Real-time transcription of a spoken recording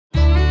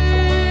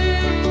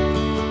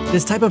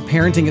This type of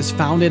parenting is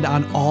founded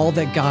on all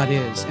that God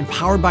is,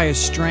 empowered by His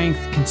strength,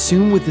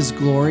 consumed with His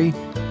glory.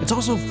 It's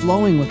also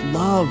flowing with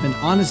love and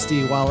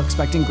honesty while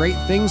expecting great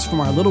things from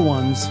our little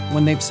ones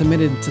when they've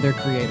submitted to their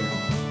Creator.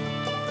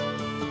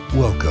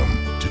 Welcome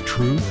to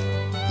Truth,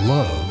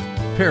 Love,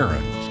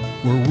 Parent,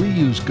 where we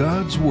use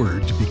God's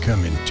Word to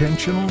become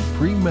intentional,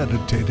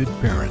 premeditated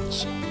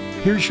parents.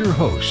 Here's your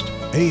host,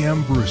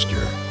 A.M.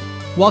 Brewster.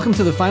 Welcome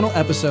to the final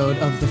episode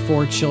of The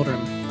Four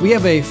Children. We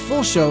have a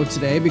full show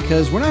today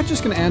because we're not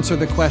just going to answer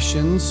the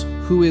questions,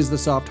 who is the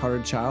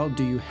soft-hearted child?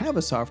 Do you have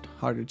a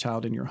soft-hearted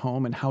child in your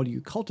home? And how do you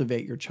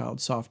cultivate your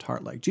child's soft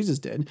heart like Jesus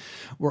did?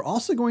 We're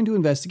also going to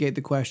investigate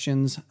the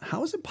questions,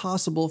 how is it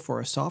possible for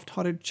a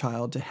soft-hearted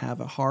child to have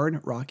a hard,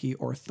 rocky,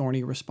 or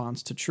thorny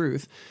response to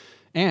truth?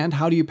 And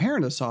how do you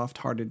parent a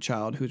soft-hearted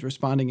child who's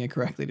responding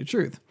incorrectly to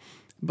truth?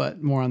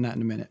 But more on that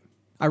in a minute.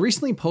 I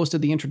recently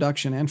posted the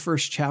introduction and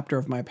first chapter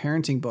of my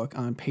parenting book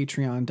on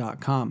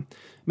Patreon.com.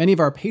 Many of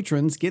our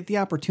patrons get the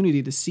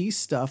opportunity to see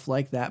stuff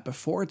like that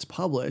before it's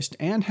published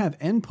and have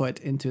input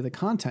into the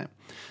content.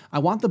 I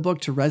want the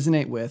book to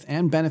resonate with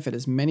and benefit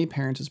as many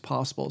parents as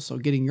possible, so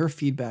getting your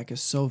feedback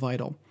is so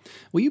vital.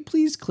 Will you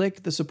please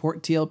click the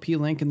Support TLP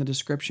link in the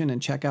description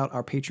and check out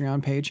our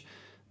Patreon page?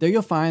 There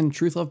you'll find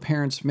Truth Love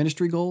Parents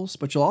ministry goals,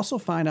 but you'll also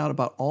find out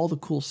about all the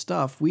cool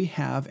stuff we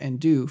have and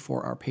do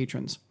for our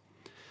patrons.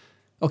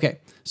 Okay,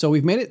 so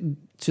we've made it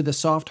to the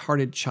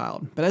soft-hearted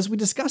child, but as we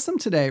discuss them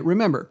today,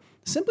 remember,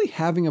 simply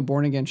having a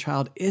born-again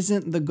child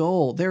isn't the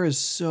goal. There is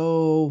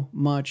so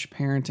much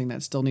parenting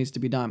that still needs to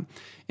be done.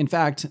 In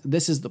fact,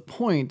 this is the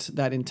point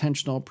that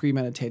intentional,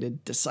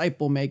 premeditated,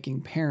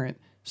 disciple-making parent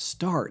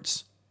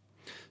starts.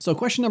 So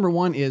question number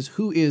one is,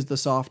 who is the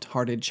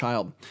soft-hearted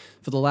child?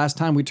 For the last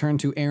time, we turn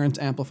to Aaron's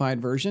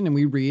Amplified Version, and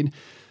we read,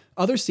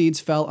 "Other seeds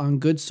fell on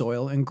good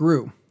soil and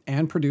grew,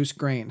 and produced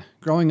grain,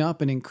 growing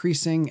up and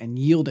increasing and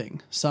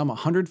yielding, some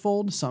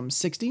 100-fold, some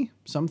 60,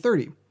 some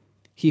 30.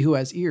 He who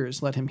has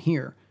ears, let him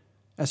hear.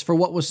 As for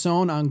what was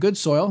sown on good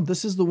soil,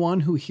 this is the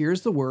one who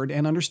hears the word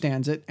and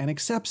understands it and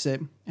accepts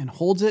it and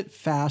holds it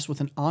fast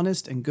with an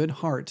honest and good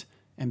heart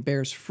and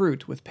bears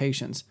fruit with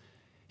patience.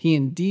 He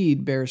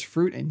indeed bears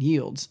fruit and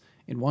yields,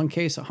 in one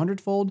case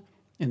 100-fold,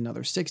 in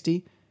another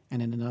 60,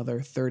 and in another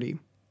 30.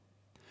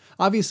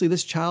 Obviously,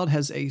 this child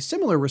has a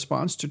similar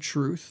response to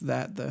truth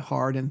that the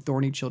hard and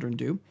thorny children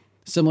do,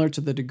 similar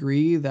to the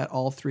degree that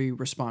all three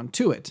respond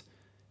to it.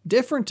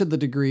 Different to the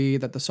degree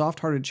that the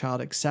soft-hearted child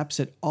accepts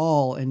it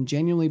all and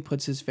genuinely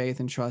puts his faith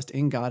and trust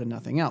in God and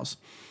nothing else.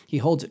 He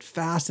holds it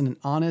fast in an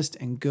honest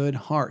and good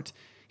heart.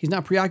 He's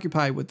not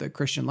preoccupied with the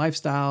Christian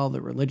lifestyle,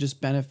 the religious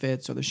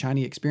benefits, or the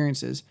shiny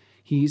experiences.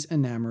 He's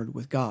enamored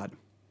with God.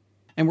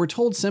 And we're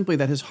told simply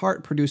that his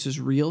heart produces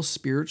real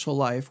spiritual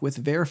life with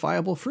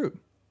verifiable fruit.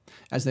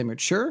 As they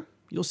mature,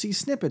 you'll see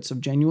snippets of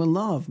genuine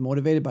love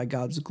motivated by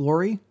God's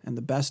glory and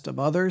the best of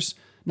others,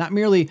 not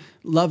merely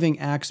loving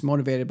acts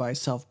motivated by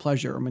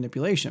self-pleasure or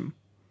manipulation.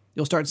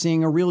 You'll start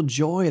seeing a real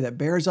joy that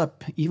bears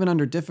up even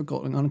under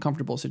difficult and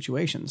uncomfortable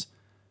situations.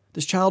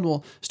 This child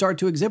will start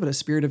to exhibit a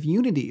spirit of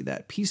unity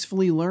that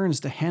peacefully learns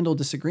to handle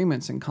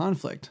disagreements and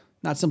conflict,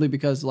 not simply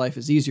because life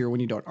is easier when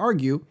you don't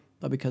argue,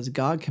 but because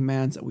God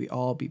commands that we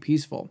all be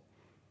peaceful.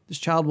 This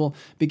child will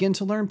begin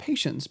to learn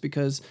patience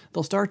because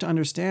they'll start to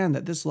understand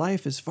that this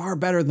life is far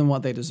better than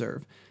what they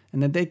deserve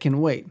and that they can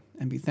wait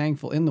and be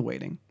thankful in the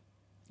waiting.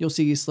 You'll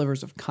see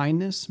slivers of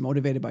kindness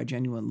motivated by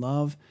genuine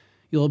love.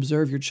 You'll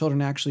observe your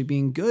children actually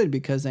being good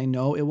because they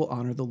know it will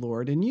honor the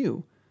Lord in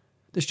you.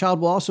 This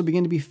child will also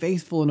begin to be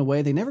faithful in a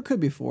way they never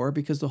could before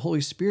because the Holy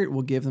Spirit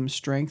will give them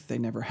strength they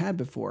never had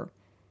before.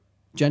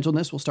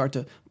 Gentleness will start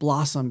to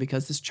blossom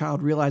because this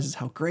child realizes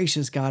how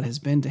gracious God has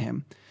been to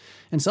him.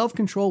 And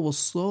self-control will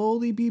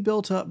slowly be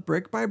built up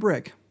brick by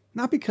brick,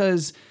 not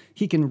because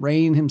he can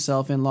rein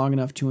himself in long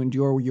enough to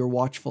endure your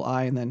watchful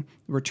eye and then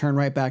return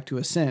right back to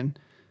a sin,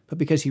 but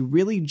because he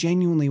really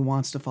genuinely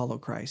wants to follow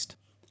Christ.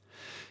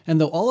 And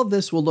though all of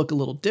this will look a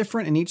little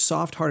different in each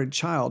soft-hearted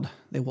child,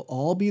 they will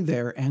all be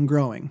there and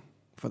growing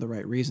for the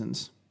right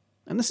reasons.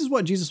 And this is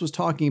what Jesus was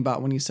talking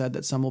about when he said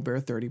that some will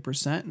bear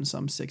 30% and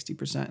some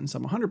 60% and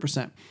some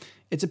 100%.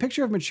 It's a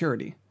picture of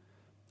maturity.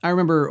 I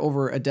remember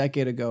over a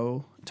decade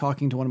ago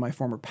talking to one of my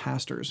former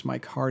pastors,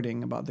 Mike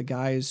Harding, about the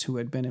guys who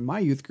had been in my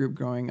youth group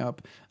growing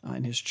up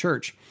in his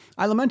church.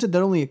 I lamented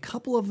that only a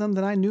couple of them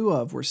that I knew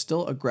of were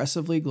still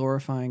aggressively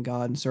glorifying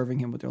God and serving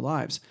him with their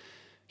lives.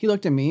 He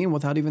looked at me and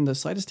without even the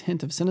slightest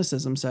hint of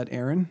cynicism said,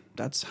 "Aaron,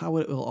 that's how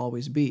it will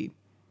always be."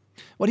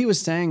 What he was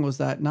saying was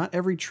that not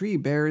every tree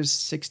bears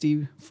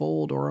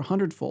 60-fold or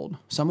 100-fold.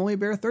 Some only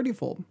bear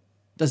 30-fold.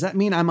 Does that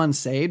mean I'm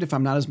unsaved if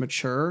I'm not as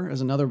mature as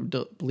another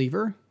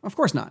believer? Of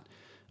course not.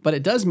 But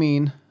it does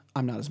mean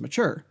I'm not as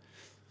mature.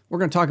 We're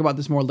going to talk about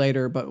this more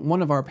later, but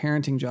one of our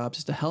parenting jobs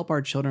is to help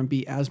our children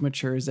be as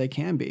mature as they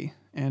can be.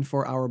 And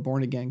for our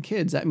born-again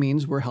kids, that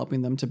means we're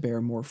helping them to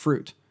bear more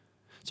fruit.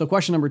 So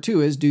question number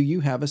 2 is, do you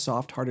have a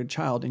soft-hearted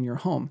child in your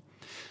home?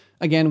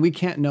 Again, we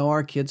can't know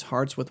our kids'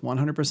 hearts with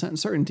 100%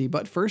 certainty,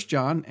 but 1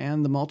 John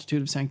and the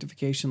multitude of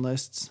sanctification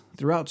lists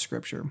throughout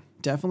Scripture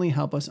definitely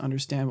help us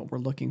understand what we're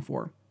looking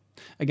for.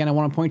 Again, I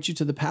want to point you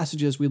to the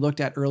passages we looked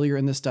at earlier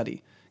in this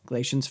study.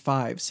 Galatians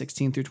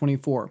 5:16 through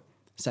 24,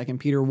 2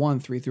 Peter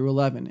 1:3 through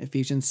 11,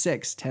 Ephesians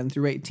 6:10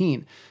 through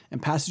 18.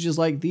 And passages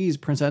like these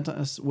present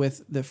us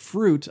with the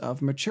fruit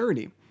of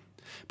maturity.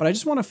 But I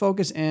just want to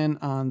focus in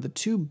on the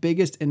two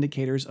biggest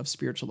indicators of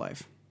spiritual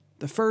life.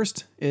 The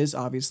first is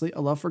obviously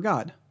a love for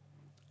God.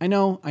 I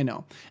know.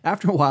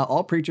 After a while,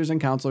 all preachers and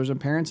counselors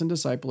and parents and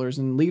disciplers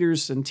and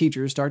leaders and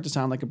teachers start to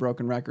sound like a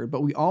broken record,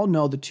 but we all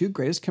know the two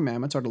greatest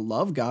commandments are to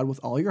love God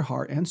with all your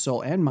heart and soul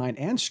and mind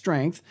and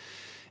strength,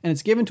 and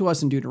it's given to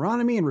us in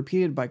Deuteronomy and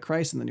repeated by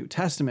Christ in the New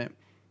Testament.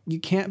 You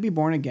can't be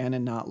born again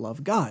and not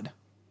love God.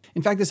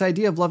 In fact, this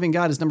idea of loving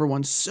God is, number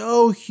one,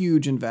 so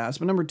huge and vast,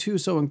 but number two,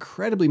 so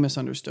incredibly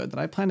misunderstood that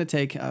I plan to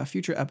take a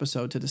future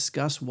episode to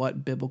discuss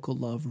what biblical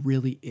love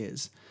really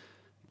is.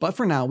 But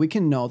for now, we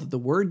can know that the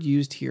word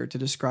used here to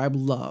describe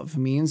love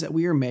means that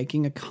we are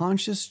making a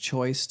conscious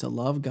choice to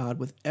love God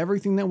with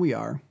everything that we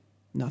are,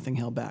 nothing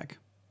held back.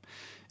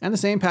 And the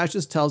same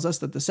passage tells us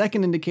that the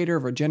second indicator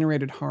of a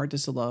regenerated heart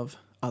is to love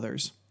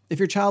others. If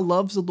your child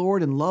loves the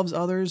Lord and loves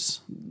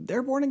others,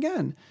 they're born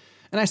again.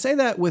 And I say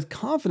that with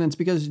confidence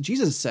because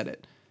Jesus said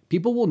it.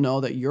 People will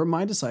know that you're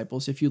my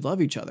disciples if you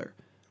love each other.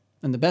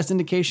 And the best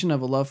indication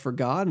of a love for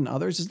God and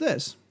others is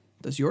this.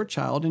 Does your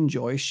child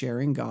enjoy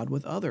sharing God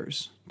with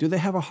others? Do they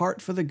have a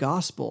heart for the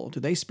gospel? Do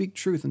they speak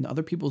truth into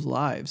other people's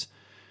lives?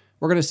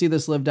 We're going to see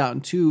this lived out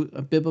in two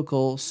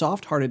biblical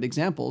soft-hearted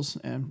examples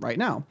right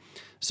now.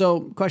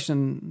 So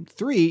question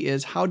 3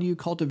 is, how do you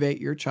cultivate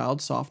your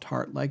child's soft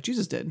heart like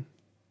Jesus did?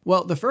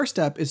 Well, the first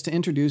step is to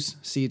introduce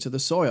seed to the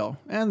soil,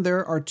 and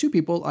there are two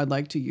people I'd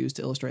like to use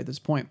to illustrate this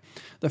point.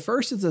 The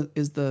first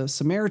is the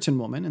Samaritan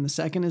woman, and the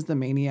second is the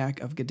maniac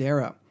of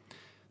Gadara.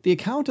 The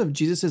account of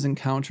Jesus'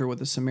 encounter with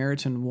the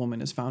Samaritan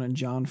woman is found in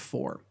John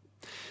 4.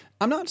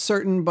 I'm not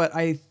certain, but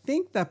I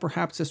think that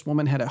perhaps this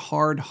woman had a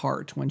hard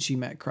heart when she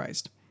met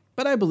Christ.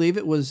 But I believe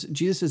it was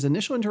Jesus'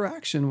 initial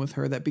interaction with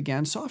her that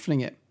began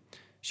softening it.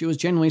 She was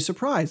genuinely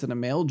surprised that a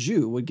male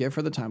Jew would give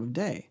her the time of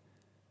day.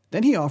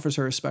 Then he offers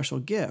her a special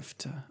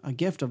gift, a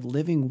gift of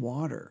living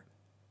water.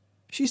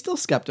 She's still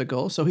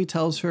skeptical, so he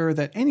tells her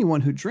that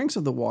anyone who drinks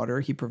of the water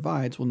he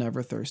provides will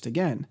never thirst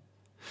again.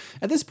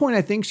 At this point,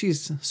 I think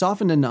she's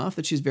softened enough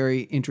that she's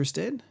very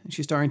interested.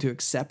 She's starting to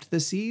accept the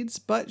seeds,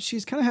 but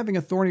she's kind of having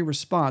a thorny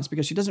response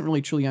because she doesn't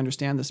really truly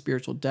understand the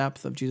spiritual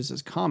depth of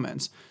Jesus'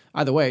 comments.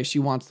 Either way, she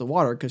wants the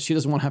water because she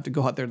doesn't want to have to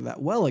go out there to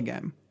that well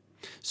again.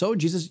 So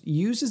Jesus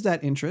uses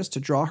that interest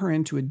to draw her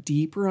into a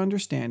deeper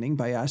understanding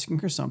by asking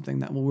her something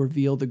that will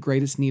reveal the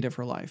greatest need of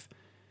her life.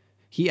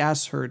 He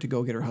asks her to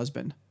go get her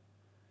husband.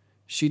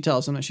 She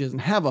tells him that she doesn't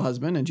have a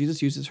husband, and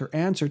Jesus uses her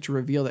answer to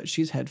reveal that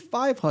she's had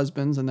 5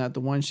 husbands and that the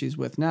one she's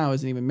with now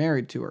isn't even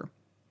married to her.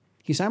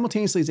 He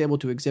simultaneously is able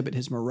to exhibit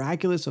his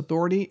miraculous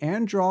authority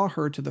and draw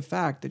her to the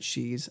fact that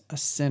she's a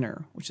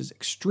sinner, which is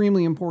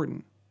extremely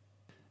important.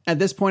 At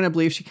this point, I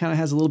believe she kind of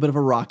has a little bit of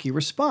a rocky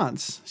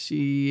response.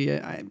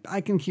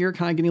 I can hear her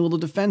kind of getting a little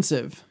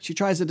defensive. She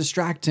tries to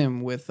distract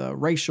him with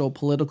racial,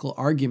 political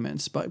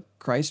arguments, but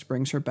Christ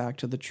brings her back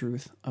to the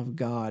truth of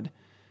God.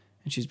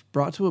 And she's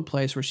brought to a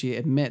place where she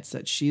admits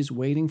that she's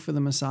waiting for the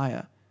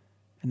Messiah,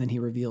 and then he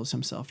reveals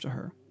himself to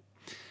her.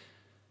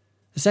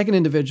 The second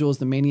individual is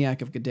the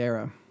maniac of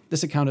Gadara.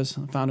 This account is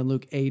found in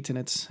Luke 8, and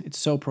it's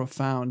so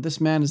profound. This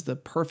man is the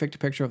perfect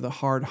picture of the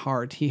hard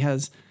heart. He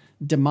has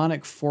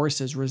demonic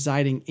forces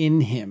residing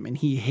in him, and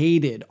he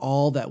hated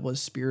all that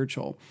was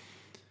spiritual.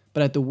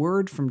 But at the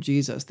word from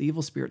Jesus, the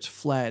evil spirits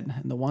fled,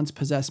 and the once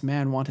possessed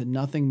man wanted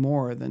nothing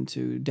more than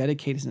to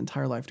dedicate his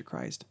entire life to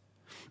Christ.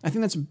 I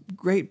think that's a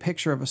great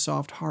picture of a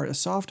soft heart. A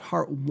soft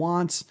heart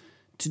wants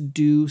to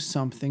do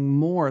something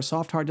more. A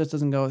soft heart just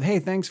doesn't go, hey,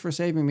 thanks for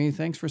saving me,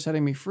 thanks for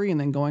setting me free, and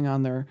then going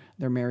on their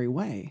merry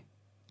way.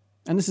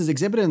 And this is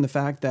exhibited in the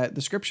fact that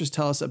the scriptures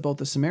tell us that both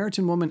the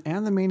Samaritan woman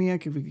and the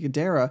maniac of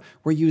Gadara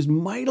were used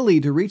mightily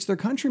to reach their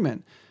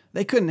countrymen.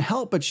 They couldn't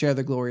help but share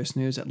the glorious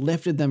news that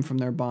lifted them from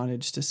their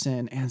bondage to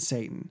sin and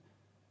Satan.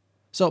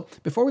 So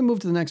before we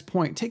move to the next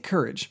point, take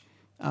courage.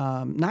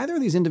 Neither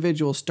of these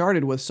individuals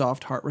started with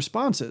soft heart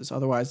responses,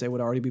 otherwise they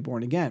would already be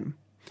born again.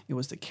 It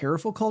was the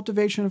careful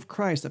cultivation of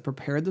Christ that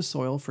prepared the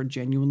soil for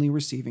genuinely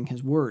receiving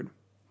his word.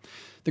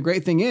 The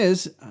great thing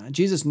is,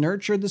 Jesus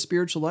nurtured the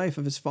spiritual life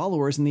of his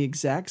followers in the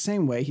exact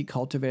same way he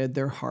cultivated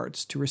their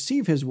hearts to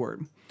receive his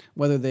word.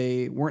 Whether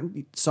they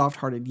weren't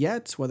soft-hearted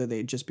yet, whether they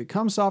had just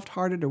become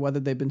soft-hearted, or whether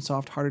they've been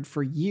soft-hearted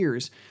for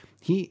years,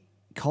 he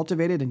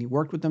cultivated and he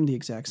worked with them the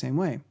exact same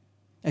way.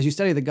 As you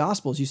study the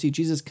Gospels, you see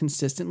Jesus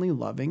consistently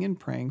loving and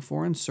praying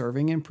for and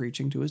serving and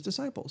preaching to his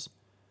disciples.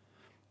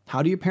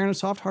 How do you parent a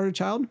soft-hearted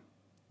child?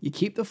 You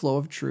keep the flow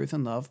of truth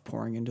and love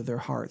pouring into their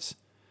hearts.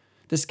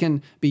 This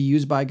can be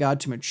used by God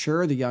to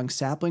mature the young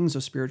saplings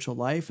of spiritual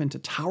life into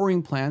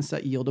towering plants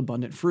that yield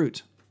abundant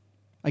fruit.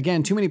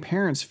 Again, too many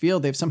parents feel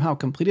they've somehow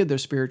completed their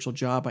spiritual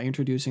job by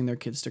introducing their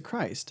kids to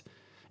Christ.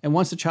 And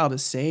once the child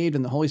is saved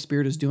and the Holy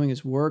Spirit is doing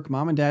his work,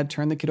 mom and dad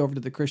turn the kid over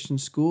to the Christian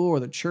school or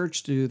the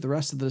church to do the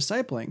rest of the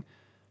discipling.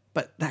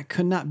 But that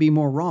could not be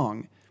more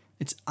wrong.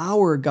 It's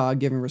our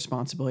God-given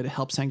responsibility to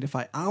help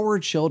sanctify our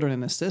children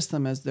and assist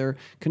them as they're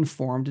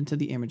conformed into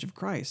the image of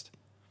Christ.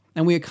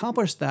 And we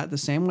accomplish that the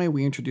same way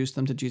we introduced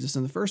them to Jesus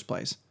in the first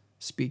place,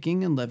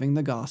 speaking and living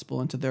the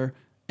gospel into their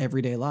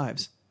everyday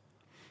lives.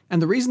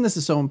 And the reason this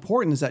is so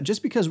important is that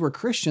just because we're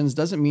Christians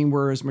doesn't mean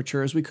we're as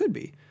mature as we could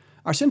be.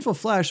 Our sinful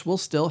flesh will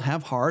still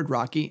have hard,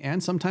 rocky,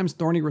 and sometimes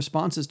thorny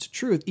responses to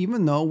truth,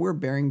 even though we're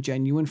bearing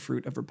genuine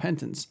fruit of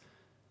repentance.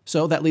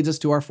 So that leads us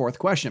to our fourth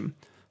question.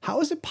 How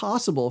is it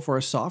possible for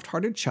a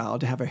soft-hearted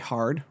child to have a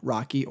hard,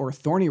 rocky, or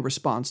thorny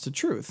response to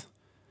truth?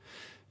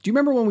 Do you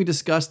remember when we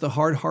discussed the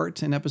hard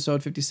heart in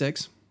episode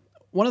 56?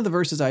 One of the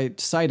verses I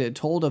cited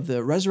told of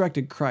the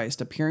resurrected Christ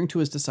appearing to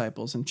his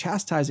disciples and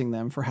chastising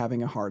them for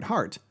having a hard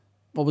heart.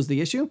 What was the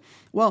issue?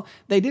 Well,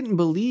 they didn't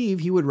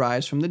believe he would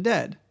rise from the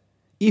dead.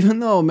 Even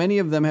though many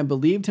of them had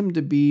believed him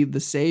to be the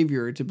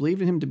Savior, to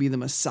believe in him to be the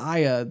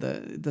Messiah,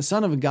 the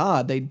Son of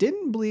God, they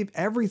didn't believe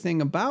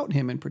everything about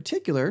him, in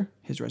particular,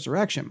 his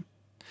resurrection.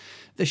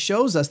 This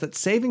shows us that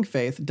saving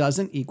faith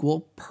doesn't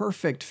equal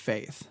perfect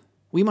faith.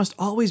 We must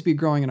always be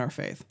growing in our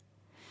faith.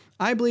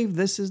 I believe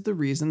this is the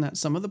reason that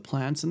some of the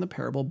plants in the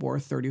parable bore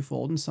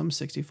 30-fold and some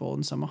 60-fold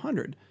and some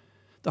 100.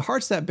 The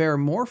hearts that bear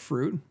more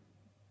fruit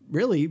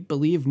really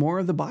believe more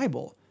of the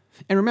Bible.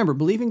 And remember,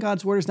 believing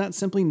God's word is not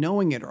simply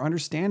knowing it or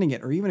understanding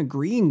it or even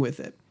agreeing with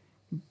it.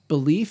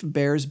 Belief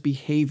bears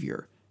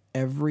behavior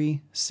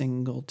every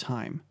single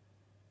time.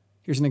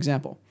 Here's an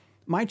example.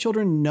 My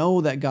children know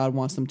that God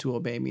wants them to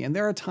obey me, and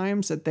there are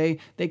times that they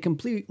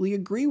completely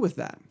agree with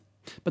that.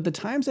 But the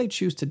times they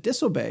choose to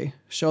disobey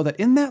show that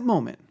in that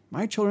moment,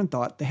 my children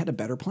thought they had a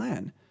better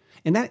plan.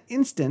 In that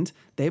instant,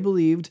 they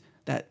believed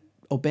that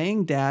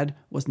obeying Dad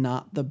was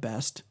not the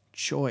best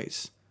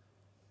choice.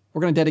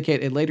 We're going to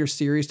dedicate a later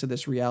series to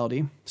this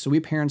reality so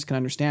we parents can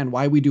understand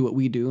why we do what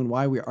we do and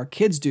why our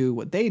kids do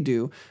what they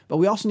do, but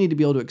we also need to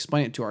be able to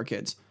explain it to our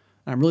kids.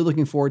 And I'm really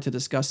looking forward to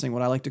discussing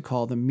what I like to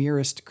call the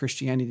merest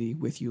Christianity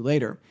with you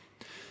later.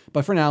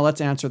 But for now,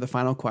 let's answer the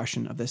final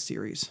question of this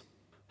series.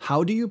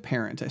 How do you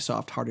parent a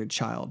soft-hearted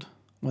child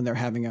when they're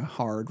having a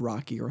hard,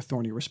 rocky, or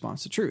thorny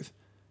response to truth?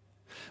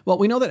 Well,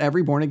 we know that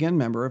every born-again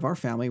member of our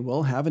family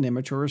will have an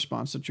immature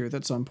response to truth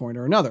at some point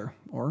or another,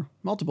 or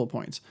multiple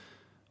points.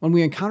 When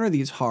we encounter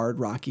these hard,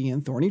 rocky,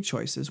 and thorny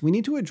choices, we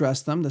need to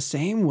address them the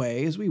same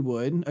way as we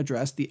would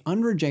address the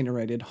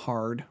unregenerated,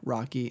 hard,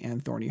 rocky,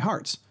 and thorny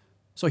hearts.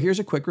 So here's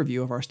a quick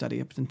review of our study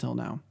up until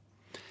now.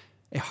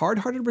 A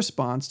hard-hearted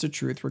response to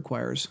truth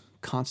requires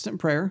constant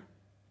prayer,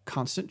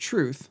 constant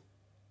truth,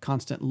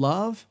 constant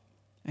love,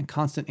 and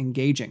constant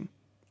engaging.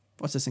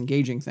 What's this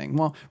engaging thing?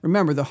 Well,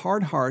 remember, the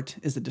hard heart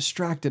is the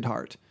distracted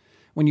heart.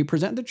 When you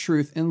present the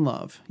truth in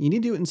love, you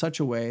need to do it in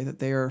such a way that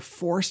they are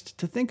forced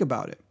to think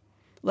about it.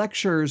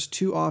 Lectures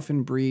too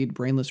often breed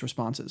brainless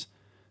responses.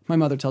 My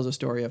mother tells a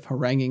story of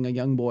haranguing a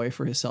young boy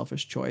for his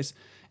selfish choice,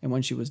 and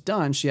when she was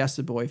done, she asked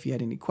the boy if he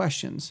had any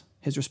questions.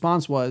 His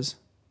response was,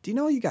 "Do you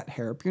know you got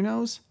hair up your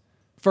nose?"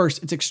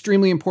 First, it's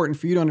extremely important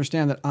for you to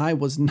understand that I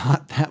was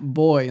not that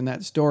boy in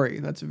that story.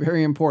 That's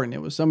very important.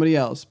 It was somebody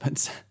else.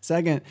 But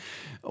second,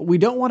 we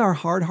don't want our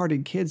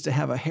hard-hearted kids to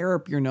have a hair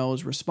up your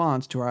nose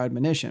response to our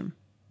admonition.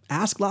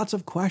 Ask lots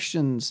of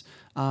questions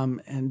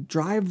and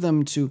drive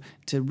them to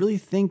really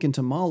think and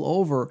to mull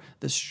over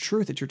this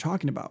truth that you're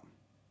talking about.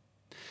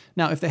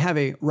 Now, if they have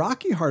a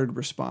rocky-hearted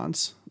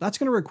response, that's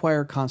going to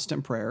require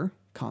constant prayer,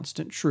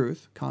 constant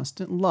truth,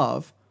 constant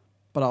love,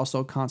 but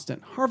also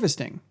constant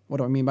harvesting. What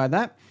do I mean by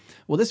that?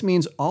 Well, this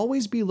means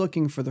always be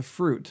looking for the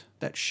fruit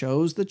that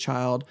shows the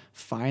child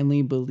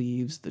finally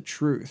believes the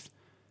truth.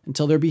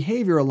 Until their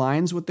behavior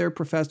aligns with their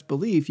professed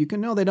belief, you can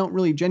know they don't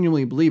really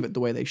genuinely believe it the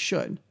way they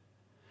should.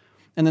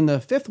 And then the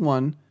fifth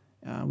one,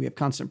 we have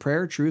constant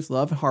prayer, truth,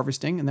 love, and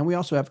harvesting. And then we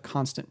also have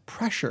constant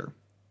pressure.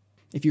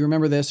 If you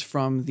remember this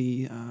from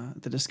the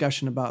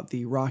discussion about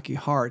the rocky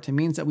heart, it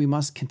means that we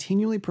must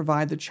continually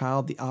provide the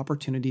child the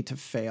opportunity to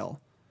fail.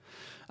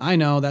 I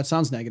know that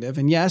sounds negative.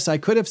 And yes, I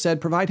could have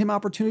said provide him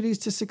opportunities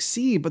to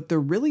succeed, but there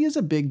really is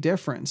a big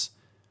difference.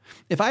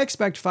 If I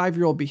expect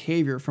 5-year-old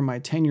behavior from my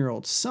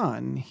 10-year-old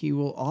son, he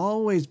will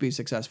always be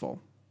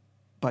successful,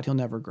 but he'll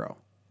never grow.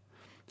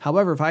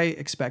 However, if I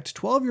expect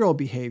 12-year-old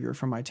behavior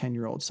from my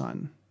 10-year-old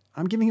son,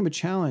 I'm giving him a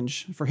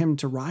challenge for him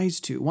to rise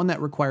to, one that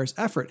requires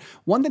effort,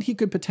 one that he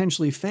could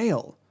potentially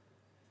fail.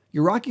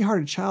 Your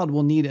rocky-hearted child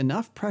will need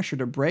enough pressure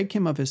to break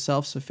him of his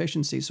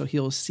self-sufficiency so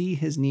he'll see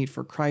his need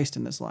for Christ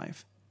in this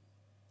life.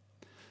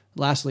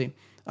 Lastly,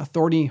 a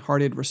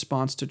thorny-hearted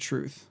response to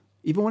truth,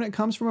 even when it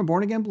comes from a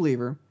born-again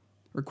believer,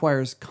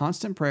 requires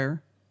constant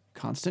prayer,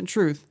 constant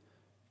truth,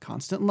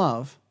 constant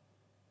love,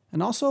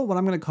 and also what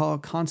I'm going to call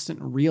constant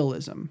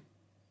realism.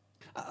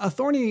 A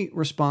thorny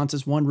response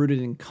is one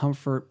rooted in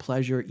comfort,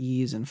 pleasure,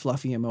 ease, and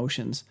fluffy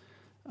emotions.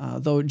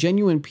 Though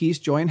genuine peace,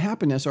 joy, and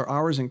happiness are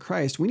ours in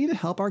Christ, we need to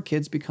help our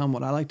kids become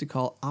what I like to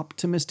call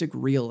optimistic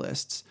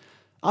realists.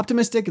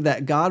 Optimistic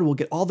that God will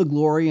get all the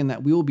glory and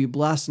that we will be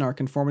blessed in our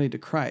conformity to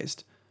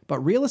Christ, but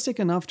realistic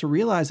enough to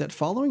realize that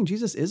following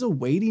Jesus is a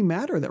weighty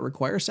matter that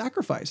requires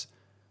sacrifice.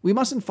 We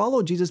mustn't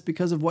follow Jesus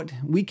because of what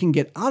we can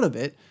get out of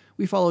it.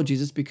 We follow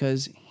Jesus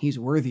because he's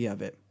worthy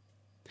of it.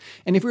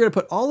 And if we were to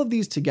put all of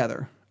these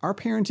together, our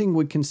parenting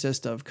would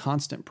consist of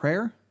constant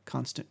prayer,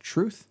 constant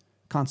truth,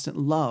 constant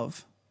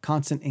love,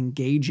 constant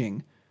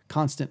engaging,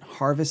 constant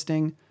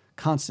harvesting,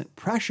 constant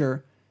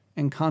pressure,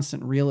 and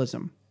constant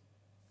realism.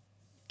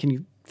 Can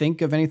you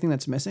think of anything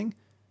that's missing?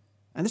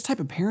 And this type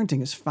of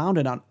parenting is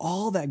founded on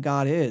all that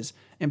God is,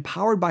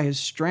 empowered by his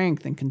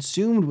strength and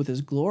consumed with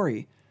his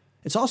glory.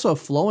 It's also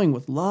flowing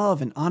with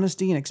love and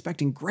honesty and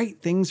expecting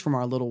great things from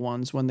our little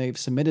ones when they've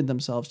submitted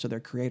themselves to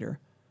their Creator.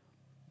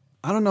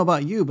 I don't know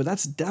about you, but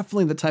that's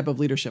definitely the type of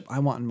leadership I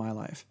want in my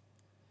life.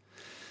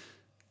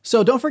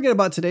 So don't forget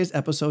about today's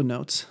episode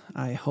notes.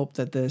 I hope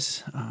that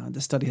this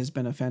study has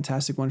been a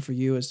fantastic one for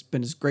you. It's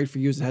been as great for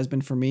you as it has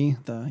been for me.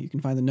 You can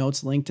find the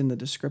notes linked in the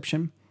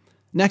description.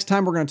 Next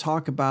time, we're going to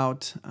talk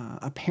about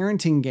a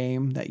parenting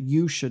game that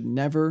you should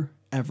never,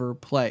 ever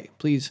play.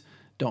 Please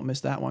don't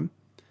miss that one.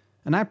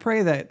 And I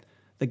pray that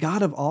the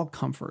God of all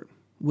comfort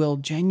will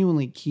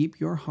genuinely keep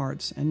your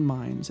hearts and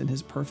minds in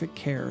his perfect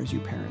care as you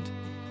parent.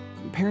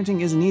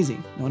 Parenting isn't easy.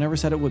 No one ever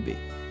said it would be.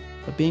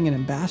 But being an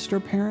ambassador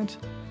parent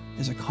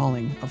is a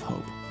calling of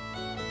hope.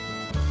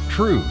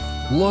 Truth,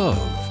 love,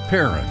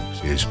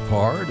 parent is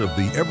part of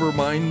the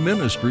Evermind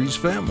Ministries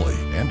family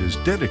and is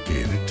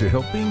dedicated to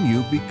helping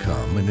you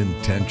become an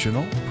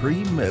intentional,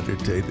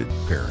 premeditated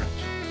parent.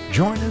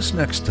 Join us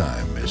next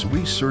time as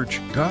we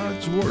search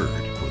God's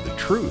Word for the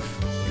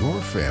truth your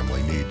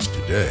family needs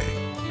today.